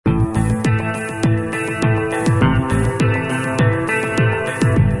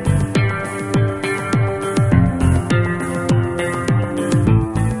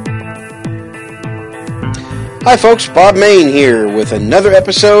Hi folks, Bob Main here with another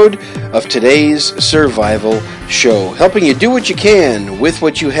episode of today's Survival Show, helping you do what you can with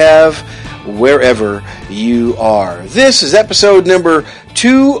what you have wherever you are. This is episode number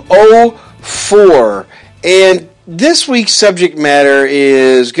 204, and this week's subject matter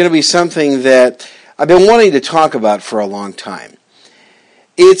is going to be something that I've been wanting to talk about for a long time.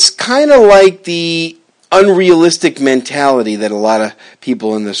 It's kind of like the unrealistic mentality that a lot of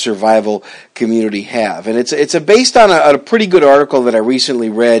people in the survival community have. And it's based on a pretty good article that I recently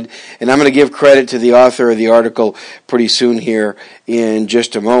read, and I'm going to give credit to the author of the article pretty soon here in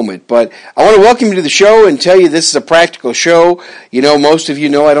just a moment. But I want to welcome you to the show and tell you this is a practical show. You know, most of you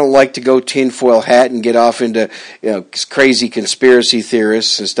know I don't like to go tinfoil hat and get off into crazy conspiracy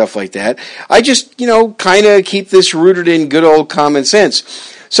theorists and stuff like that. I just, kind of keep this rooted in good old common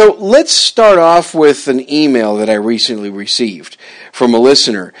sense. So let's start off with an email that I recently received from a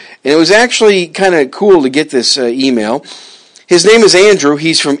listener. And it was actually kind of cool to get this email. His name is Andrew.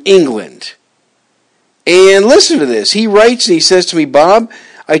 He's from England. And listen to this. He writes and he says to me, Bob,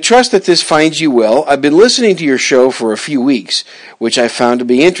 I trust that this finds you well. I've been listening to your show for a few weeks, which I found to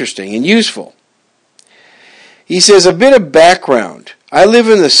be interesting and useful. He says, a bit of background. I live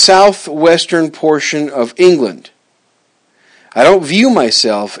in the southwestern portion of England. I don't view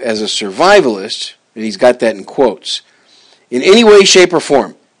myself as a survivalist, and he's got that in quotes, in any way, shape, or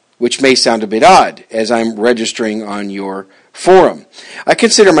form, which may sound a bit odd as I'm registering on your forum. I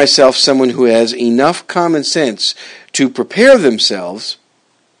consider myself someone who has enough common sense to prepare themselves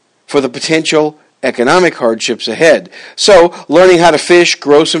for the potential economic hardships ahead. So, learning how to fish,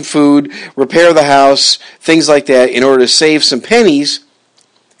 grow some food, repair the house, things like that, in order to save some pennies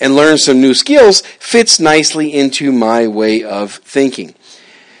and learn some new skills fits nicely into my way of thinking.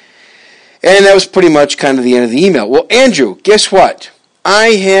 And that was pretty much kind of the end of the email. Well, Andrew, guess what?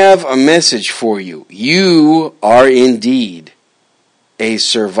 I have a message for you. You are indeed a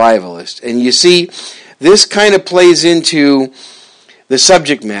survivalist. And you see, this kind of plays into the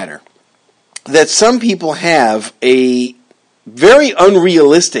subject matter. That some people have a very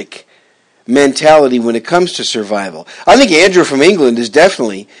unrealistic mentality when it comes to survival. I think Andrew from England is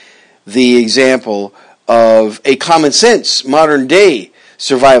definitely the example of a common sense, modern day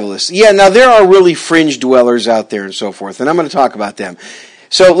survivalist. Yeah, now there are really fringe dwellers out there and so forth, and I'm going to talk about them.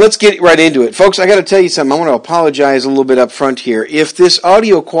 So let's get right into it. Folks, I got to tell you something. I want to apologize a little bit up front here. If this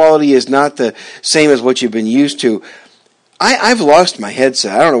audio quality is not the same as what you've been used to, I've lost my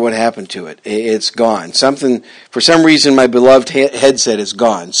headset. I don't know what happened to it. It's gone. For some reason, my beloved headset is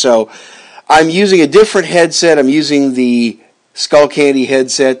gone. So I'm using a different headset. I'm using the Skull Candy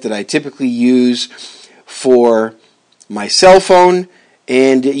headset that I typically use for my cell phone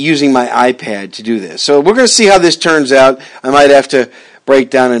and using my iPad to do this. So we're going to see how this turns out. I might have to break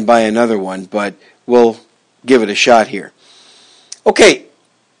down and buy another one, but we'll give it a shot here. Okay,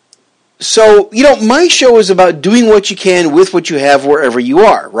 so, my show is about doing what you can with what you have wherever you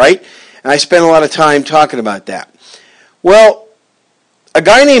are, right? And I spend a lot of time talking about that. Well, a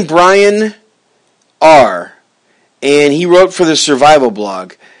guy named Brian R., and he wrote for the Survival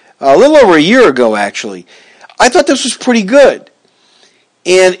blog a little over a year ago, actually. I thought this was pretty good.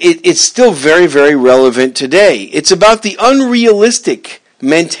 And it's still very, very relevant today. It's about the unrealistic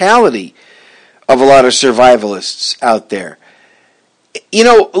mentality of a lot of survivalists out there.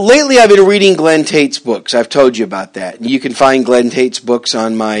 Lately I've been reading Glenn Tate's books. I've told you about that. You can find Glenn Tate's books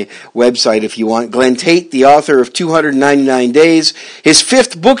on my website if you want. Glenn Tate, the author of 299 Days. His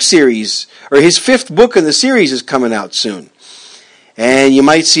fifth book in the series is coming out soon. And you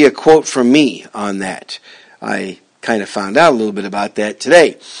might see a quote from me on that. I kind of found out a little bit about that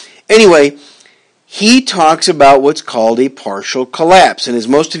today. Anyway, he talks about what's called a partial collapse. And as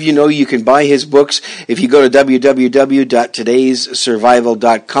most of you know, you can buy his books if you go to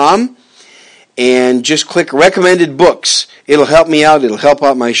www.todayssurvival.com and just click recommended books. It'll help me out. It'll help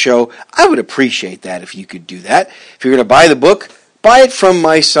out my show. I would appreciate that if you could do that. If you're going to buy the book, buy it from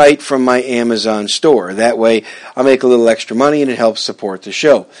my site, from my Amazon store. That way I'll make a little extra money and it helps support the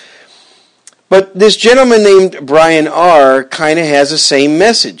show. But this gentleman named Brian R. kind of has the same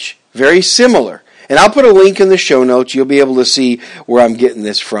message. Very similar. And I'll put a link in the show notes. You'll be able to see where I'm getting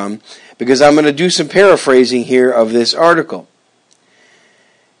this from, because I'm going to do some paraphrasing here of this article.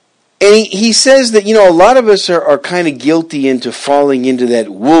 And he says that, a lot of us are kind of guilty into falling into that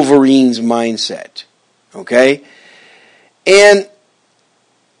Wolverine's mindset. Okay? And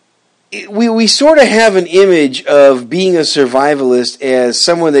we sort of have an image of being a survivalist as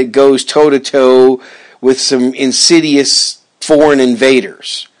someone that goes toe-to-toe with some insidious foreign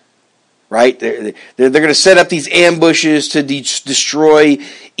invaders. right? They're going to set up these ambushes to destroy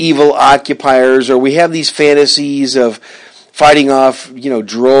evil occupiers, or we have these fantasies of fighting off,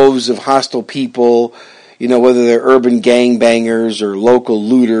 droves of hostile people, whether they're urban gangbangers or local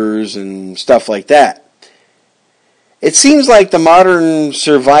looters and stuff like that. It seems like the modern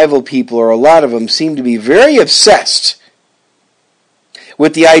survival people, or a lot of them, seem to be very obsessed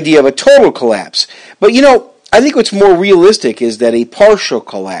with the idea of a total collapse. But, I think what's more realistic is that a partial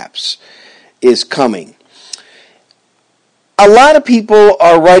collapse is coming. A lot of people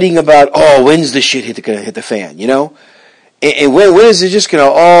are writing about, when's the shit going to hit the fan, And when is it just going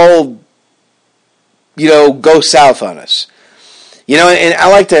to all, go south on us? And I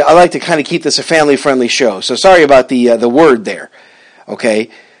like to kind of keep this a family-friendly show. So sorry about the word there. Okay,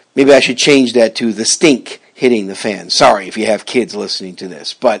 maybe I should change that to the stink hitting the fan. Sorry if you have kids listening to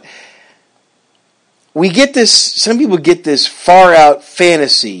this, but we get this. Some people get this far-out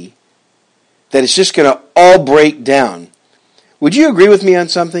fantasy that it's just going to all break down. Would you agree with me on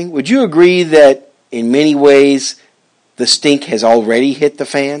something? Would you agree that in many ways the stink has already hit the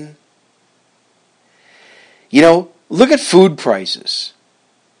fan? Look at food prices.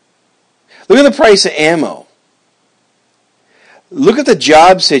 Look at the price of ammo. Look at the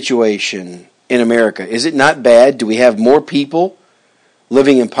job situation in America. Is it not bad? Do we have more people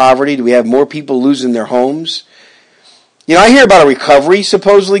living in poverty? Do we have more people losing their homes? I hear about a recovery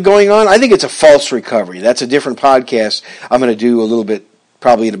supposedly going on. I think it's a false recovery. That's a different podcast I'm going to do a little bit,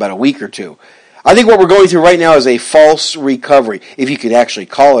 probably in about a week or two. I think what we're going through right now is a false recovery, if you could actually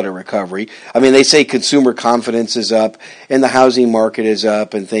call it a recovery. I mean, they say consumer confidence is up and the housing market is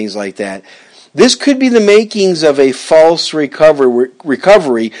up and things like that. This could be the makings of a false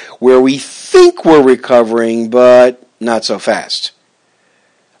recovery where we think we're recovering, but not so fast.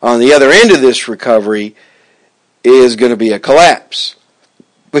 On the other end of this recovery is going to be a collapse.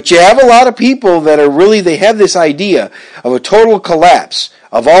 But you have a lot of people that are really, they have this idea of a total collapse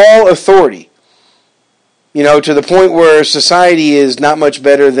of all authority. To the point where society is not much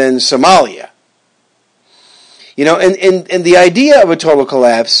better than Somalia. And the idea of a total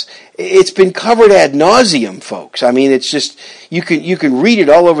collapse, it's been covered ad nauseum, folks. I mean, it's just, you can read it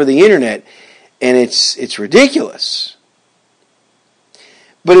all over the internet, and it's ridiculous.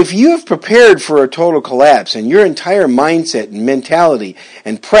 But if you have prepared for a total collapse, and your entire mindset and mentality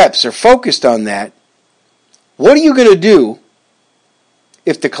and preps are focused on that, what are you going to do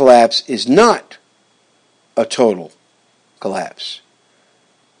if the collapse is not a total collapse?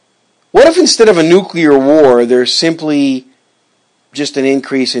 What if instead of a nuclear war, there's simply just an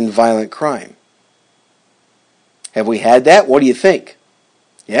increase in violent crime? Have we had that? What do you think?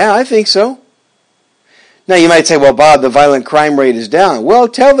 Yeah, I think so. Now you might say, well, Bob, the violent crime rate is down. Well,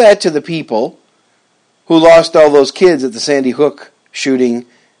 tell that to the people who lost all those kids at the Sandy Hook shooting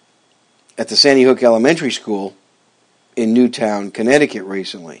at the Sandy Hook Elementary School in Newtown, Connecticut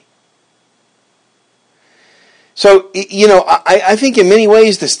recently. So, I think in many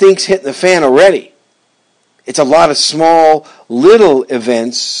ways the stink's hitting the fan already. It's a lot of small, little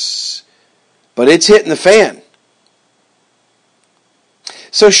events, but it's hitting the fan.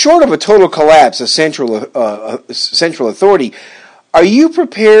 So short of a total collapse of central authority, are you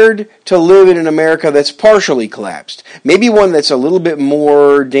prepared to live in an America that's partially collapsed? Maybe one that's a little bit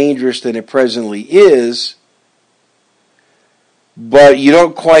more dangerous than it presently is, but you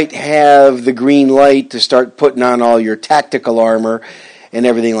don't quite have the green light to start putting on all your tactical armor and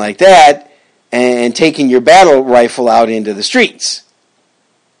everything like that and taking your battle rifle out into the streets.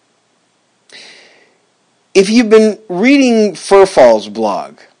 If you've been reading Furfall's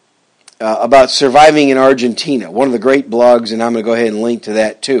blog about surviving in Argentina, one of the great blogs, and I'm going to go ahead and link to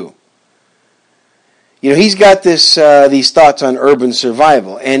that too. He's got these thoughts on urban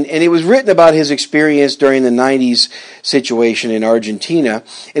survival, and it was written about his experience during the 90s situation in Argentina,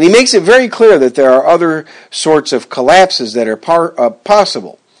 and he makes it very clear that there are other sorts of collapses that are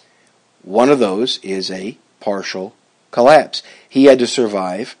possible. One of those is a partial collapse. He had to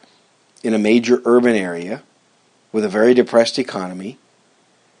survive in a major urban area with a very depressed economy,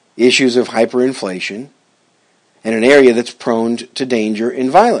 issues of hyperinflation, and an area that's prone to danger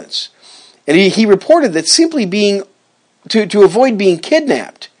and violence. And he reported that simply to avoid being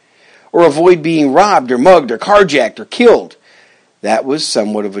kidnapped or avoid being robbed or mugged or carjacked or killed, that was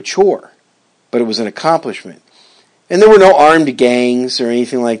somewhat of a chore, but it was an accomplishment. And there were no armed gangs or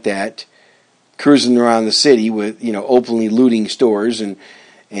anything like that cruising around the city with, openly looting stores and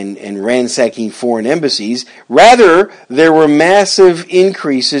ransacking foreign embassies. Rather, there were massive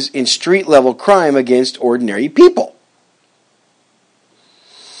increases in street-level crime against ordinary people.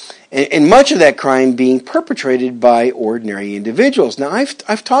 And much of that crime being perpetrated by ordinary individuals. Now,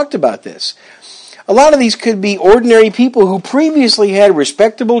 I've talked about this. A lot of these could be ordinary people who previously had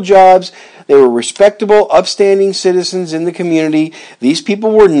respectable jobs. They were respectable, upstanding citizens in the community. These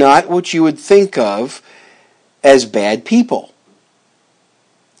people were not what you would think of as bad people.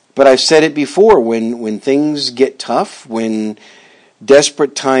 But I've said it before, when things get tough, when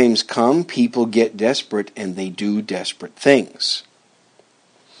desperate times come, people get desperate and they do desperate things.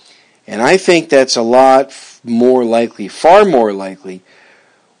 And I think that's a lot more likely, far more likely,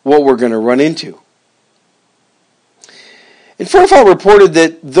 what we're going to run into. And Furfall reported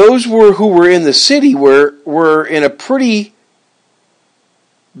that those who were in the city were in a pretty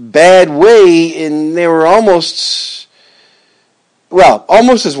bad way, and they were almost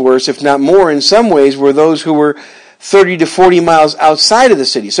as worse, if not more in some ways, were those who were 30 to 40 miles outside of the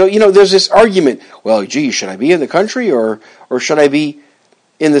city. So, there's this argument, well, gee, should I be in the country or should I be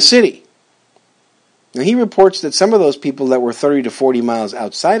in the city? Now, he reports that some of those people that were 30 to 40 miles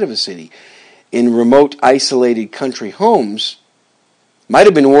outside of a city, in remote, isolated country homes, might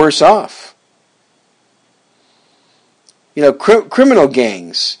have been worse off. Criminal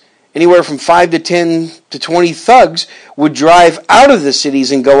gangs, anywhere from 5 to 10 to 20 thugs, would drive out of the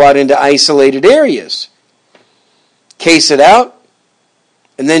cities and go out into isolated areas, case it out,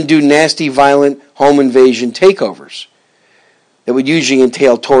 and then do nasty, violent home invasion takeovers that would usually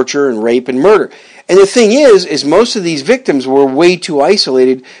entail torture and rape and murder. And the thing is most of these victims were way too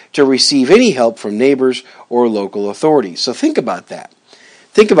isolated to receive any help from neighbors or local authorities. So think about that.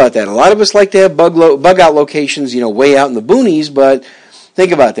 Think about that. A lot of us like to have bug out locations, way out in the boonies, but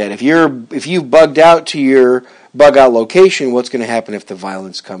think about that. If you've bugged out to your bug out location, what's going to happen if the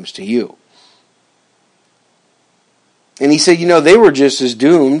violence comes to you? And he said, they were just as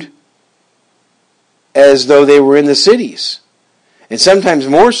doomed as though they were in the cities, and sometimes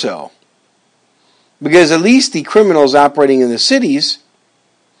more so. Because at least the criminals operating in the cities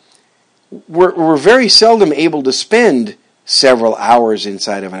were very seldom able to spend several hours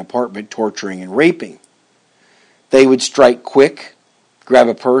inside of an apartment torturing and raping. They would strike quick, grab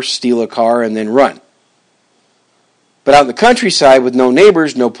a purse, steal a car, and then run. But out in the countryside with no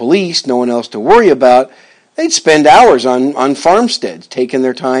neighbors, no police, no one else to worry about, they'd spend hours on farmsteads, taking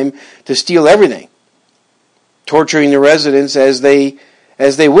their time to steal everything, torturing the residents as they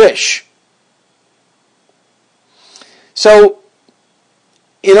wish. So,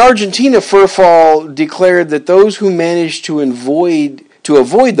 in Argentina, Furfall declared that those who managed to avoid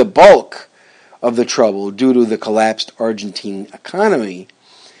the bulk of the trouble due to the collapsed Argentine economy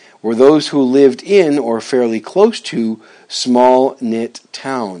were those who lived in or fairly close to small knit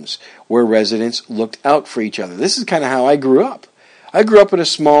towns where residents looked out for each other. This is kind of how I grew up. I grew up in a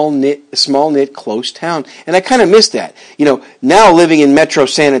small knit close town, and I kind of miss that. Now living in Metro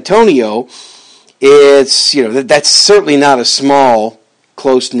San Antonio, it's, that's certainly not a small,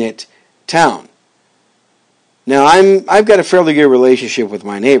 close-knit town. Now, I've got a fairly good relationship with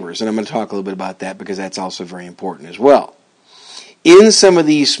my neighbors, and I'm going to talk a little bit about that because that's also very important as well. In some of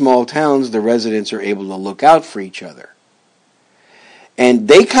these small towns, the residents are able to look out for each other. And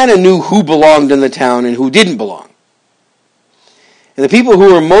they kind of knew who belonged in the town and who didn't belong. And the people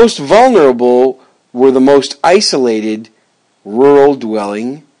who were most vulnerable were the most isolated,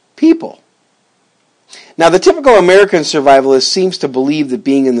 rural-dwelling people. Now, the typical American survivalist seems to believe that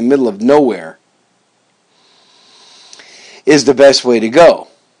being in the middle of nowhere is the best way to go.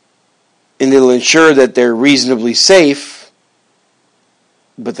 And it'll ensure that they're reasonably safe.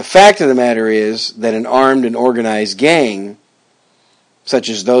 But the fact of the matter is that an armed and organized gang, such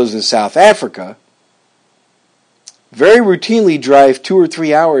as those in South Africa, very routinely drive 2 or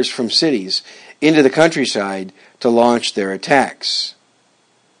 3 hours from cities into the countryside to launch their attacks.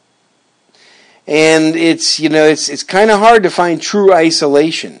 And it's kind of hard to find true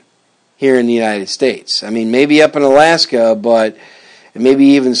isolation here in the United States. I mean, maybe up in Alaska, but maybe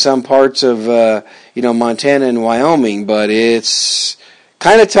even some parts of Montana and Wyoming, but it's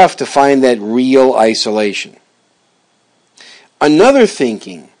kind of tough to find that real isolation. Another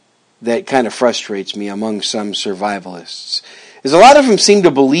thinking that kind of frustrates me among some survivalists is a lot of them seem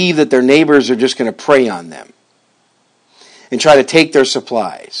to believe that their neighbors are just going to prey on them and try to take their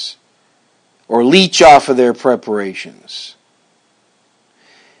supplies or leech off of their preparations.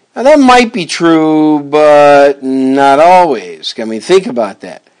 Now, that might be true, but not always. I mean, think about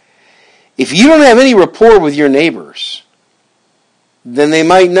that. If you don't have any rapport with your neighbors, then they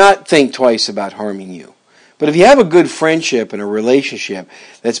might not think twice about harming you. But if you have a good friendship and a relationship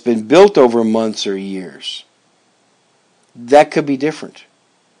that's been built over months or years, that could be different.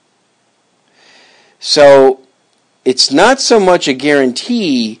 So, it's not so much a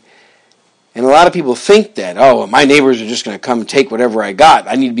guarantee And a lot of people think that, oh, my neighbors are just going to come and take whatever I got.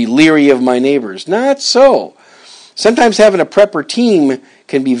 I need to be leery of my neighbors. Not so. Sometimes having a prepper team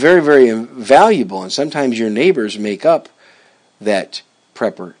can be very, very valuable, and sometimes your neighbors make up that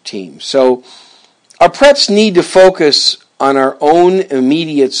prepper team. So our preps need to focus on our own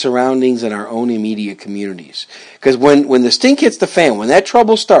immediate surroundings and our own immediate communities. Because when the stink hits the fan, when that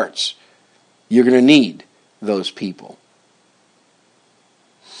trouble starts, you're going to need those people.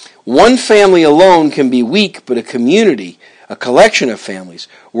 One family alone can be weak, but a community, a collection of families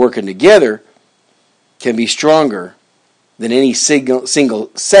working together can be stronger than any single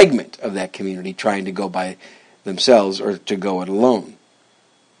segment of that community trying to go by themselves or to go it alone.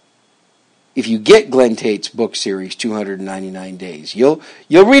 If you get Glenn Tate's book series, 299 Days, you'll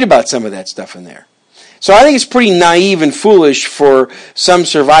read about some of that stuff in there. So I think it's pretty naive and foolish for some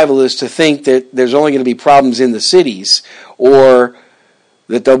survivalists to think that there's only going to be problems in the cities, or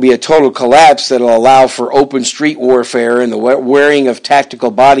that there'll be a total collapse that'll allow for open street warfare and the wearing of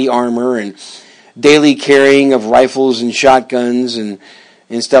tactical body armor and daily carrying of rifles and shotguns and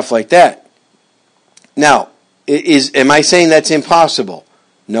stuff like that. Now, am I saying that's impossible?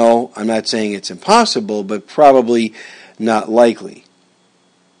 No, I'm not saying it's impossible, but probably not likely.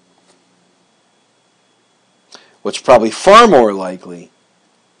 What's probably far more likely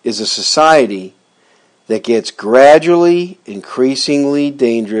is a society that gets gradually, increasingly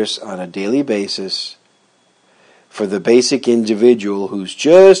dangerous on a daily basis for the basic individual who's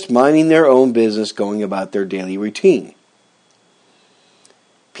just minding their own business, going about their daily routine.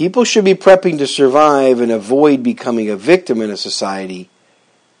 People should be prepping to survive and avoid becoming a victim in a society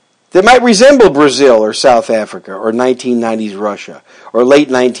that might resemble Brazil or South Africa or 1990s Russia or late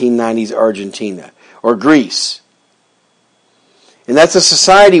 1990s Argentina or Greece. And that's a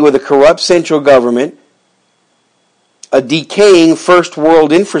society with a corrupt central government, a decaying first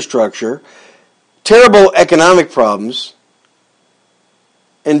world infrastructure, terrible economic problems,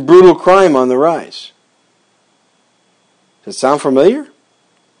 and brutal crime on the rise. Does it sound familiar?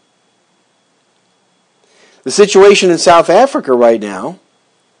 The situation in South Africa right now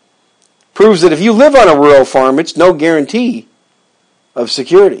proves that if you live on a rural farm, it's no guarantee of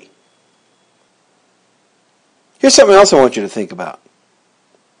security. Here's something else I want you to think about.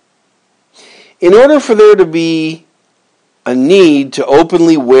 In order for there to be a need to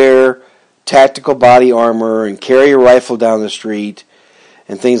openly wear tactical body armor and carry a rifle down the street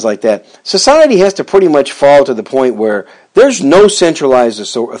and things like that, society has to pretty much fall to the point where there's no centralized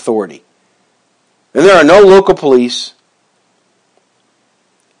authority. And there are no local police.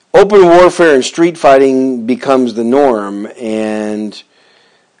 Open warfare and street fighting becomes the norm, and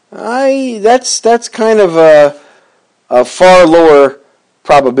that's kind of a far lower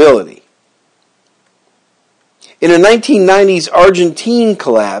probability. In a 1990s Argentine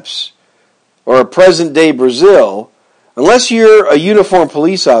collapse, or a present-day Brazil, unless you're a uniformed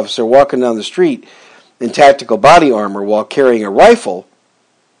police officer walking down the street in tactical body armor while carrying a rifle,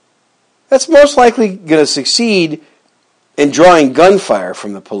 that's most likely going to succeed in drawing gunfire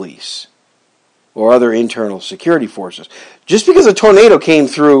from the police or other internal security forces. Just because a tornado came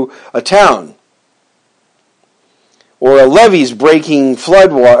through a town, or a levee's breaking and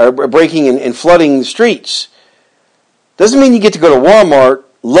flooding the streets, doesn't mean you get to go to Walmart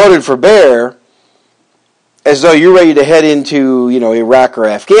loaded for bear as though you're ready to head into, Iraq or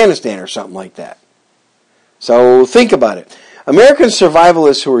Afghanistan or something like that. So think about it. American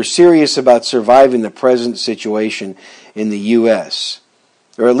survivalists who are serious about surviving the present situation in the U.S.,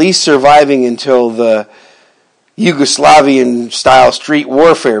 or at least surviving until the Yugoslavian-style street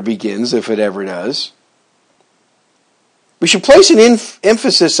warfare begins, if it ever does, we should place an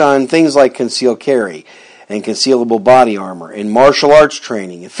emphasis on things like concealed carry and concealable body armor and martial arts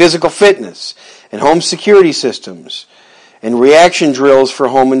training and physical fitness and home security systems and reaction drills for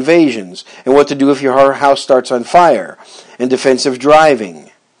home invasions and what to do if your house starts on fire and defensive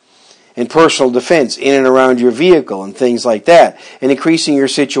driving and personal defense in and around your vehicle and things like that, and increasing your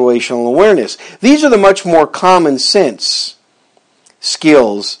situational awareness. These are the much more common sense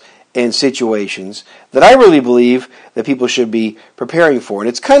skills and situations that I really believe that people should be preparing for. And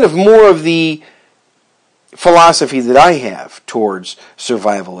it's kind of more of the philosophy that I have towards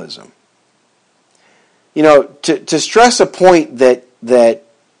survivalism. To stress a point that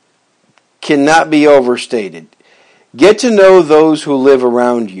cannot be overstated, get to know those who live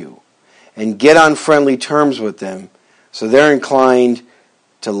around you and get on friendly terms with them so they're inclined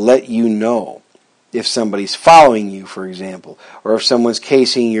to let you know if somebody's following you, for example, or if someone's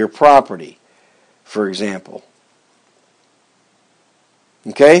casing your property, for example.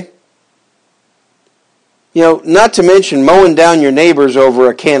 Okay? Not to mention mowing down your neighbors over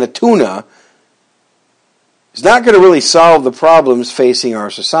a can of tuna is not going to really solve the problems facing our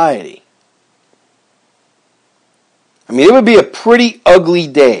society. I mean, it would be a pretty ugly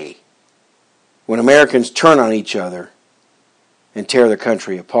day when Americans turn on each other and tear the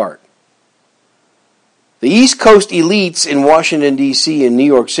country apart. The East Coast elites in Washington, D.C. and New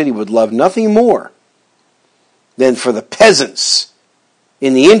York City would love nothing more than for the peasants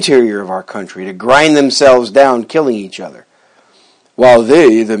in the interior of our country to grind themselves down, killing each other, while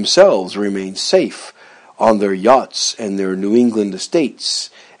they themselves remain safe on their yachts and their New England estates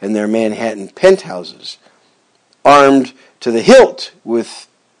and their Manhattan penthouses, armed to the hilt with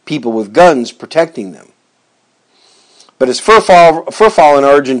people with guns protecting them. But as Furfall in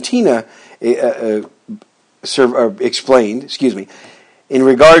Argentina explained, in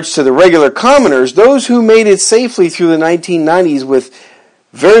regards to the regular commoners, those who made it safely through the 1990s with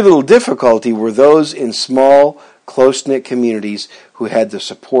very little difficulty were those in small, close-knit communities who had the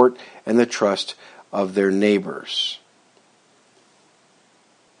support and the trust of their neighbors.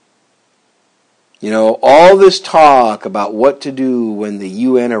 You know, all this talk about what to do when the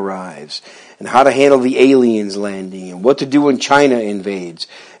UN arrives, and how to handle the aliens landing, and what to do when China invades,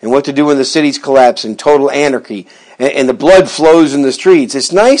 and what to do when the cities collapse in total anarchy, and the blood flows in the streets.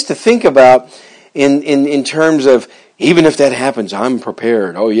 It's nice to think about in terms of, even if that happens, I'm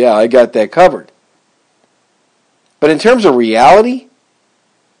prepared. Oh yeah, I got that covered. But in terms of reality,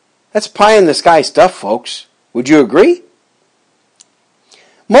 that's pie-in-the-sky stuff, folks. Would you agree?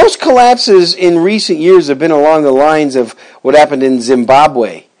 Most collapses in recent years have been along the lines of what happened in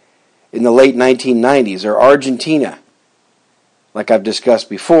Zimbabwe in the late 1990s, or Argentina, like I've discussed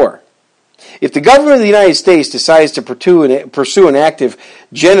before. If the government of the United States decides to pursue an active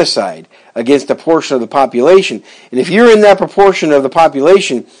genocide against a portion of the population, and if you're in that proportion of the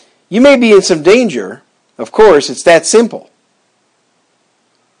population, you may be in some danger. Of course, it's that simple.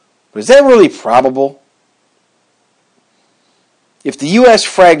 But is that really probable? If the U.S.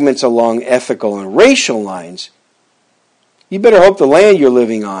 fragments along ethical and racial lines, you better hope the land you're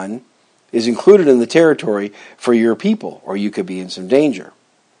living on is included in the territory for your people, or you could be in some danger.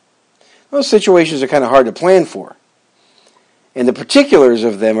 Those situations are kind of hard to plan for, and the particulars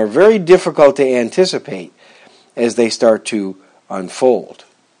of them are very difficult to anticipate as they start to unfold.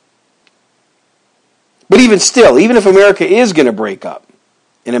 But even still, even if America is going to break up,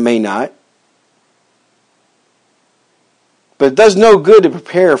 and it may not, but it does no good to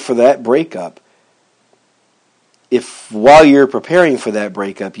prepare for that breakup if while you're preparing for that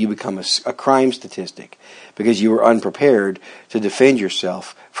breakup you become a crime statistic because you were unprepared to defend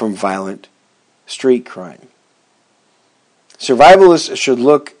yourself from violent street crime. Survivalists should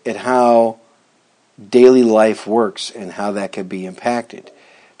look at how daily life works and how that could be impacted.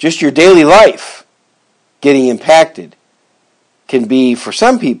 Just your daily life getting impacted can be, for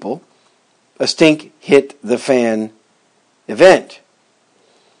some people, a stink hit the fan event.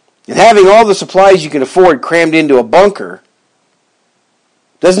 And having all the supplies you can afford crammed into a bunker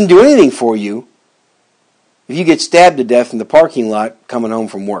doesn't do anything for you if you get stabbed to death in the parking lot coming home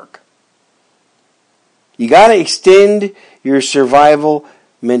from work. You got to extend your survival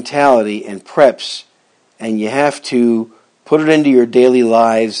mentality and preps, and you have to put it into your daily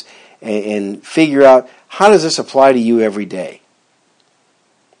lives and figure out, how does this apply to you every day?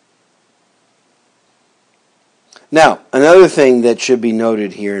 Now, another thing that should be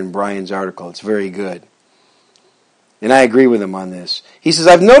noted here in Brian's article, it's very good, and I agree with him on this. He says,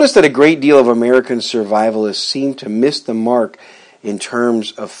 I've noticed that a great deal of American survivalists seem to miss the mark in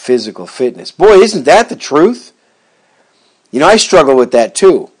terms of physical fitness. Boy, isn't that the truth? You know, I struggle with that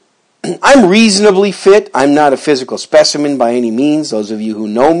too. I'm reasonably fit. I'm not a physical specimen by any means. Those of you who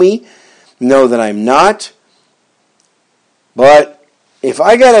know me know that I'm not. But if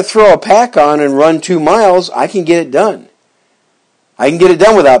I got to throw a pack on and run 2 miles, I can get it done. I can get it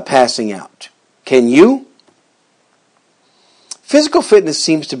done without passing out. Can you? Physical fitness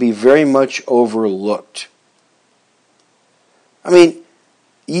seems to be very much overlooked. I mean,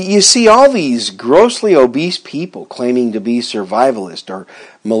 you see all these grossly obese people claiming to be survivalist or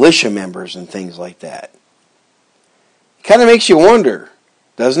militia members and things like that. It kind of makes you wonder,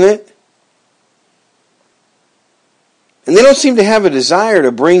 doesn't it? And they don't seem to have a desire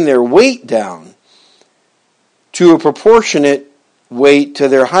to bring their weight down to a proportionate weight to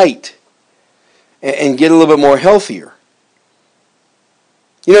their height and get a little bit more healthier.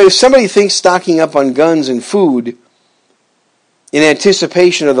 You know, if somebody thinks stocking up on guns and food in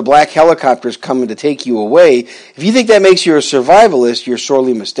anticipation of the black helicopters coming to take you away, if you think that makes you a survivalist, you're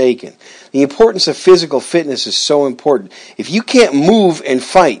sorely mistaken. The importance of physical fitness is so important. If you can't move and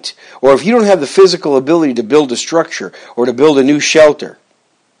fight, or if you don't have the physical ability to build a structure or to build a new shelter,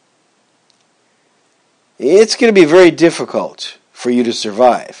 it's going to be very difficult for you to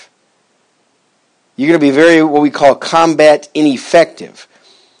survive. You're going to be very, what we call, combat ineffective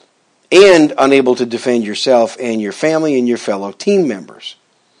and unable to defend yourself and your family and your fellow team members.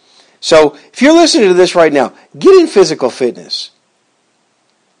 So if you're listening to this right now, get in physical fitness.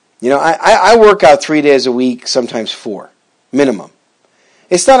 I work out 3 days a week, sometimes 4, minimum.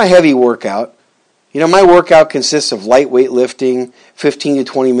 It's not a heavy workout. My workout consists of lightweight lifting, 15 to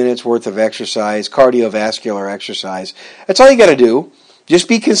 20 minutes worth of exercise, cardiovascular exercise. That's all you got to do. Just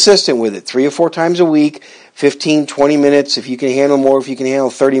be consistent with it. 3 or 4 times a week, 15, 20 minutes. If you can handle more, if you can handle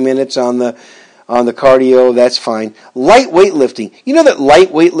 30 minutes on the cardio, that's fine. Light weightlifting. You know that light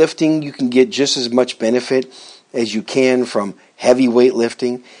weightlifting, you can get just as much benefit as you can from heavy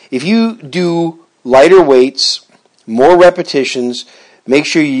weightlifting. If you do lighter weights, more repetitions, make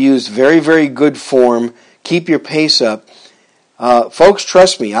sure you use very, very good form, keep your pace up. Folks,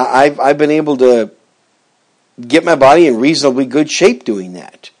 trust me, I've been able to get my body in reasonably good shape doing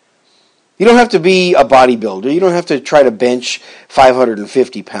that. You don't have to be a bodybuilder. You don't have to try to bench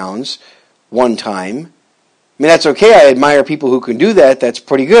 550 pounds one time. I mean, that's okay. I admire people who can do that. That's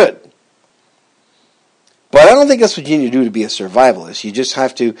pretty good. But I don't think that's what you need to do to be a survivalist. You just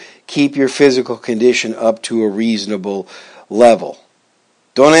have to keep your physical condition up to a reasonable level.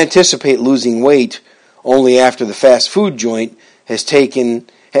 Don't anticipate losing weight only after the fast food joint has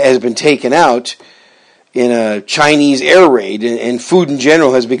been taken out in a Chinese air raid and food in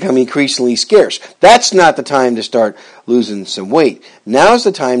general has become increasingly scarce. That's not the time to start losing some weight. Now's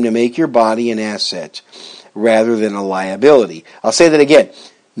the time to make your body an asset rather than a liability. I'll say that again.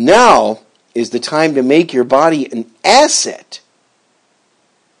 Now is the time to make your body an asset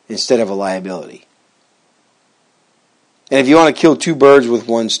instead of a liability. And if you want to kill 2 birds with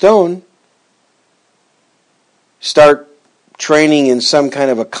 1 stone, start training in some kind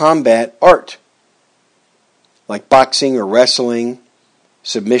of a combat art, like boxing or wrestling,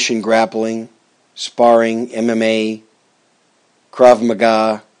 submission grappling, sparring, MMA, Krav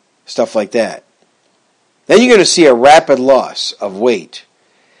Maga, stuff like that. Then you're going to see a rapid loss of weight.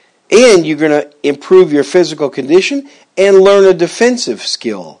 And you're going to improve your physical condition and learn a defensive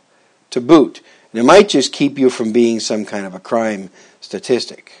skill to boot. And it might just keep you from being some kind of a crime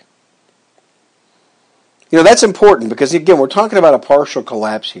statistic. That's important because, again, we're talking about a partial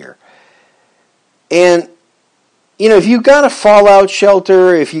collapse here. And, if you've got a fallout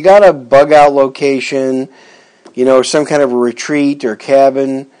shelter, if you got a bug-out location, or some kind of a retreat or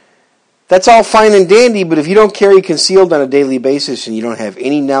cabin, that's all fine and dandy, but if you don't carry concealed on a daily basis and you don't have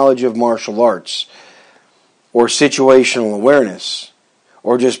any knowledge of martial arts or situational awareness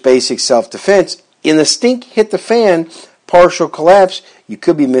or just basic self-defense, in the stink hit the fan, partial collapse, you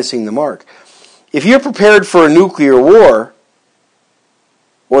could be missing the mark. If you're prepared for a nuclear war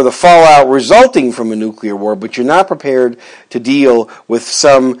or the fallout resulting from a nuclear war, but you're not prepared to deal with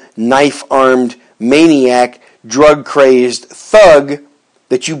some knife-armed maniac, drug-crazed thug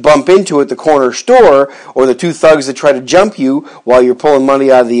that you bump into at the corner store, or the 2 thugs that try to jump you while you're pulling money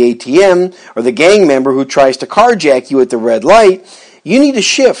out of the ATM, or the gang member who tries to carjack you at the red light, you need to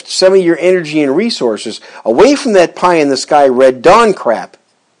shift some of your energy and resources away from that pie-in-the-sky Red Dawn crap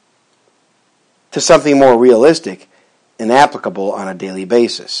to something more realistic and applicable on a daily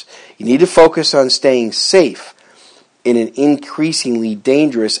basis. You need to focus on staying safe in an increasingly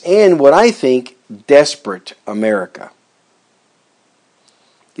dangerous and, what I think, desperate America.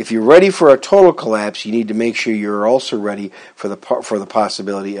 If you're ready for a total collapse, you need to make sure you're also ready for the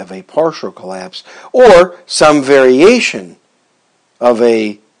possibility of a partial collapse or some variation of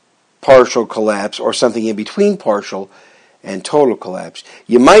a partial collapse or something in between partial and total collapse.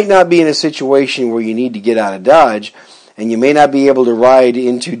 You might not be in a situation where you need to get out of Dodge, and you may not be able to ride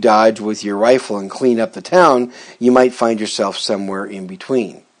into Dodge with your rifle and clean up the town. You might find yourself somewhere in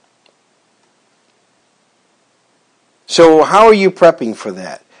between. So how are you prepping for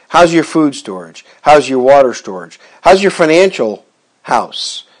that? How's your food storage? How's your water storage? How's your financial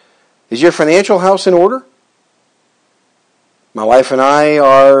house? Is your financial house in order? My wife and I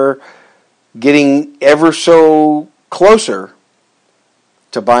are getting ever so closer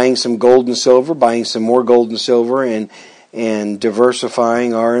to buying some gold and silver, buying some more gold and silver, and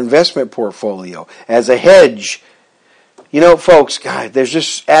diversifying our investment portfolio as a hedge. Folks, God, there's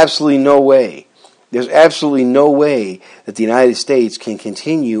just absolutely no way. There's absolutely no way that the United States can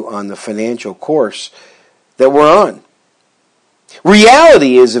continue on the financial course that we're on.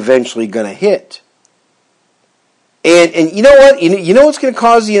 Reality is eventually going to hit. And you know what? You know what's going to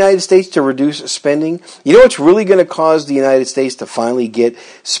cause the United States to reduce spending? You know what's really going to cause the United States to finally get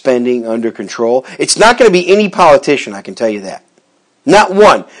spending under control? It's not going to be any politician, I can tell you that. Not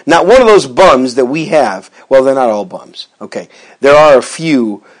one. Not one of those bums that we have. Well, they're not all bums. Okay. There are a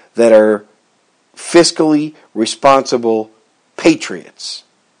few that are fiscally responsible patriots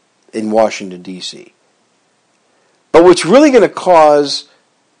in Washington, D.C. But what's really going to cause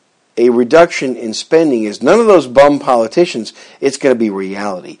a reduction in spending is none of those bum politicians. It's going to be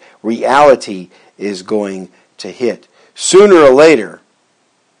reality. Reality is going to hit. Sooner or later,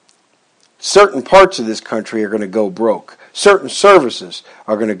 certain parts of this country are going to go broke. Certain services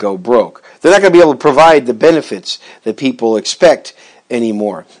are going to go broke. They're not going to be able to provide the benefits that people expect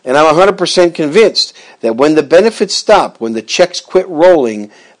anymore. And I'm 100% convinced that when the benefits stop, when the checks quit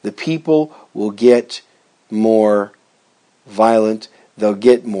rolling, the people will get more violent. They'll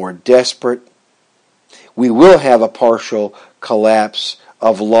get more desperate. We will have a partial collapse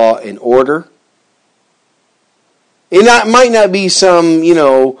of law and order. It might not be some,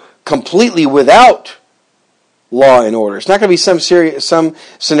 completely without law and order. It's not going to be some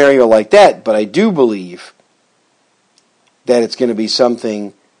scenario like that, but I do believe that it's going to be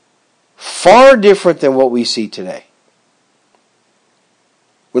something far different than what we see today.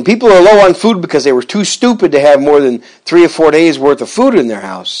 When people are low on food because they were too stupid to have more than 3 or 4 days worth of food in their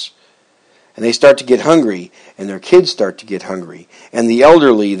house, and they start to get hungry, and their kids start to get hungry, and the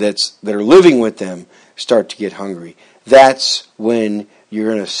elderly that are living with them start to get hungry, that's when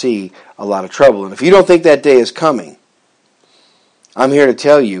you're going to see a lot of trouble. And if you don't think that day is coming, I'm here to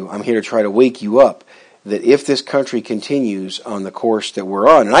tell you, I'm here to try to wake you up, that if this country continues on the course that we're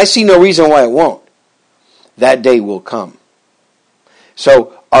on, and I see no reason why it won't, that day will come.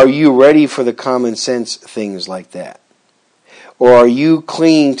 So, are you ready for the common sense things like that? Or are you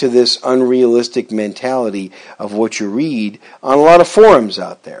clinging to this unrealistic mentality of what you read on a lot of forums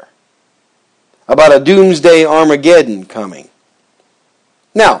out there about a doomsday Armageddon coming?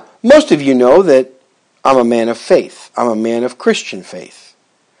 Now, most of you know that I'm a man of faith. I'm a man of Christian faith.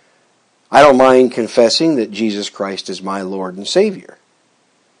 I don't mind confessing that Jesus Christ is my Lord and Savior.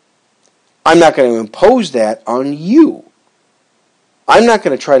 I'm not going to impose that on you. I'm not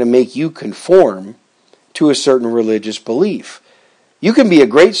going to try to make you conform to a certain religious belief. You can be a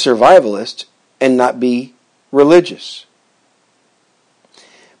great survivalist and not be religious.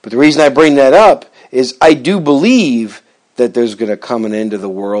 But the reason I bring that up is I do believe that there's going to come an end to the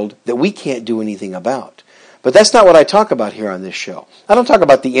world that we can't do anything about. But that's not what I talk about here on this show. I don't talk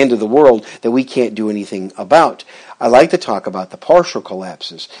about the end of the world that we can't do anything about. I like to talk about the partial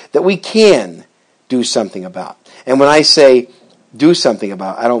collapses that we can do something about. And when I say do something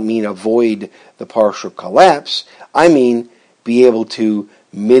about, I don't mean avoid the partial collapse. I mean be able to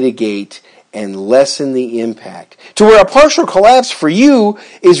mitigate and lessen the impact to where a partial collapse for you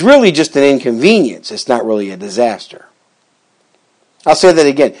is really just an inconvenience. It's not really a disaster. I'll say that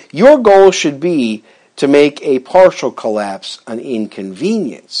again. Your goal should be to make a partial collapse an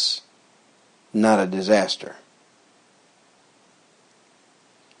inconvenience, not a disaster.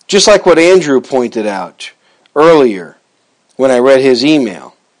 Just like what Andrew pointed out earlier when I read his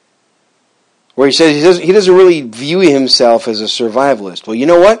email, where he says he doesn't really view himself as a survivalist. Well, you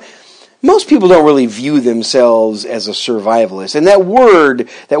know what? Most people don't really view themselves as a survivalist. And that word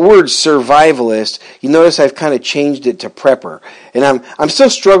survivalist, you notice I've kind of changed it to prepper. And I'm still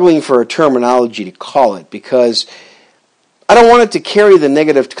struggling for a terminology to call it because I don't want it to carry the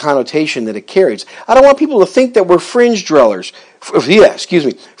negative connotation that it carries. I don't want people to think that we're fringe dwellers.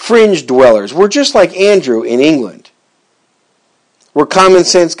 Fringe dwellers. We're just like Andrew in England. We're common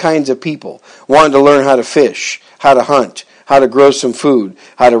sense kinds of people, wanting to learn how to fish, how to hunt, how to grow some food,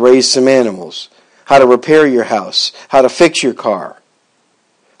 how to raise some animals, how to repair your house, how to fix your car,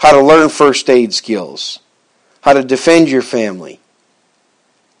 how to learn first aid skills, how to defend your family,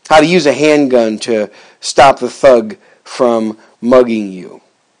 how to use a handgun to stop the thug from mugging you,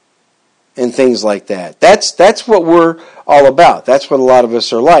 and things like that. That's what we're all about. That's what a lot of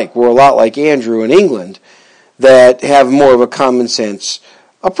us are like. We're a lot like Andrew in England that have more of a common sense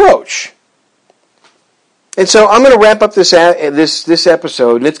approach. And so I'm going to wrap up this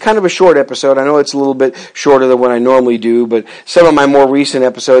episode, and it's kind of a short episode. I know it's a little bit shorter than what I normally do, but some of my more recent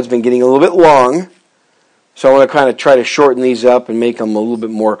episodes have been getting a little bit long. So I want to kind of try to shorten these up and make them a little bit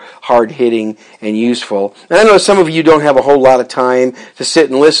more hard-hitting and useful. And I know some of you don't have a whole lot of time to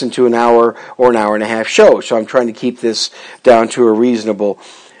sit and listen to an hour or an hour and a half show, so I'm trying to keep this down to a reasonable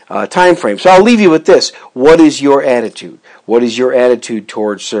time frame. So I'll leave you with this. What is your attitude? What is your attitude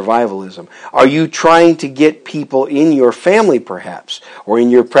towards survivalism? Are you trying to get people in your family, perhaps, or in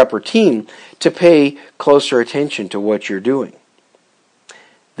your prepper team to pay closer attention to what you're doing?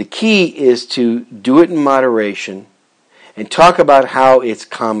 The key is to do it in moderation and talk about how it's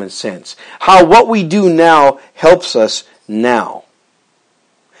common sense. How what we do now helps us now.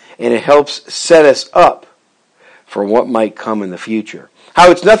 and it helps set us up for what might come in the future.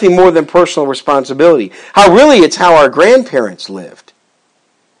 How it's nothing more than personal responsibility. How really it's how our grandparents lived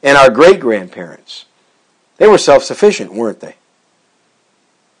and our great-grandparents. They were self-sufficient, weren't they?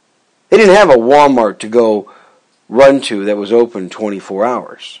 They didn't have a Walmart to go run to that was open 24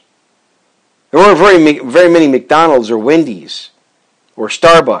 hours. There weren't very many McDonald's or Wendy's or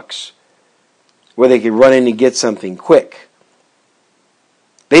Starbucks where they could run in and get something quick.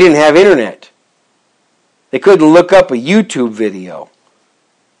 They didn't have internet. They couldn't look up a YouTube video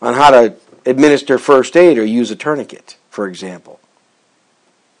on how to administer first aid or use a tourniquet, for example.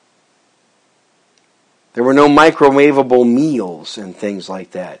 There were no microwavable meals and things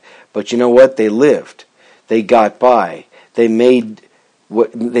like that. But you know what? They lived. They got by. They made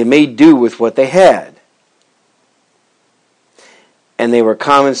do with what they had. And they were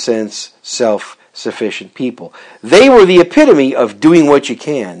common sense, self-sufficient people. They were the epitome of doing what you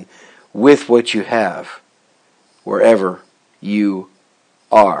can with what you have, wherever you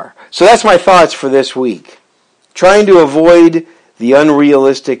are. So that's my thoughts for this week. Trying to avoid the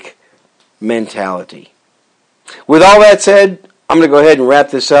unrealistic mentality. With all that said, I'm going to go ahead and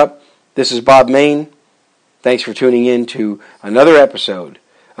wrap this up. This is Bob Main. Thanks for tuning in to another episode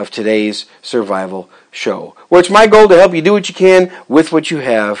of today's Survival Show, where it's my goal to help you do what you can with what you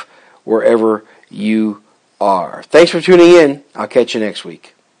have, wherever you are. Thanks for tuning in. I'll catch you next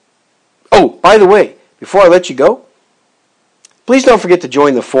week. Oh, by the way, before I let you go, please don't forget to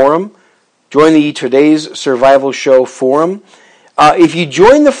join the forum. Join the Today's Survival Show forum. If you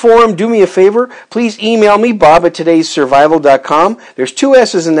join the forum, do me a favor. Please email me, bob@todayssurvival.com. There's 2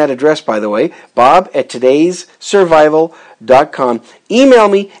 S's in that address, by the way. bob@todayssurvival.com. Email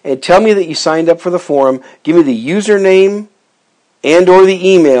me and tell me that you signed up for the forum. Give me the username and or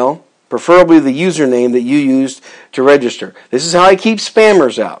the email, preferably the username that you used to register. This is how I keep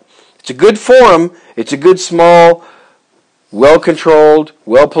spammers out. It's a good forum. It's a good, small, well-controlled,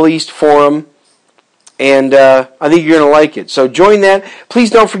 well-policed forum. And I think you're going to like it. So join that. Please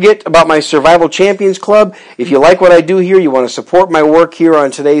don't forget about my Survival Champions Club. If you like what I do here, you want to support my work here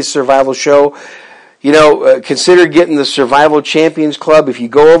on today's Survival Show, consider getting the Survival Champions Club. If you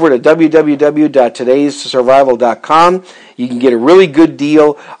go over to www.todayssurvival.com, you can get a really good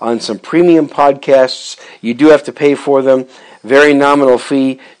deal on some premium podcasts. You do have to pay for them. Very nominal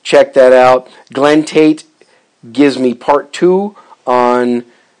fee. Check that out. Glenn Tate gives me part 2 on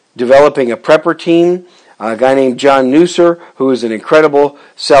developing a prepper team. A guy named John Nusser, who is an incredible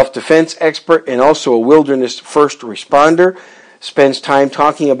self-defense expert and also a wilderness first responder, spends time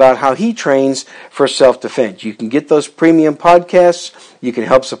talking about how he trains for self-defense. You can get those premium podcasts. You can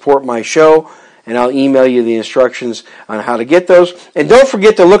help support my show, and I'll email you the instructions on how to get those. And don't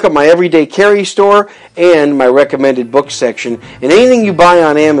forget to look at my Everyday Carry store and my recommended book section. And anything you buy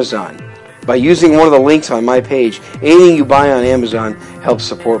on Amazon, by using one of the links on my page, anything you buy on Amazon helps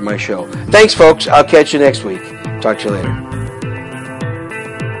support my show. Thanks, folks. I'll catch you next week. Talk to you later.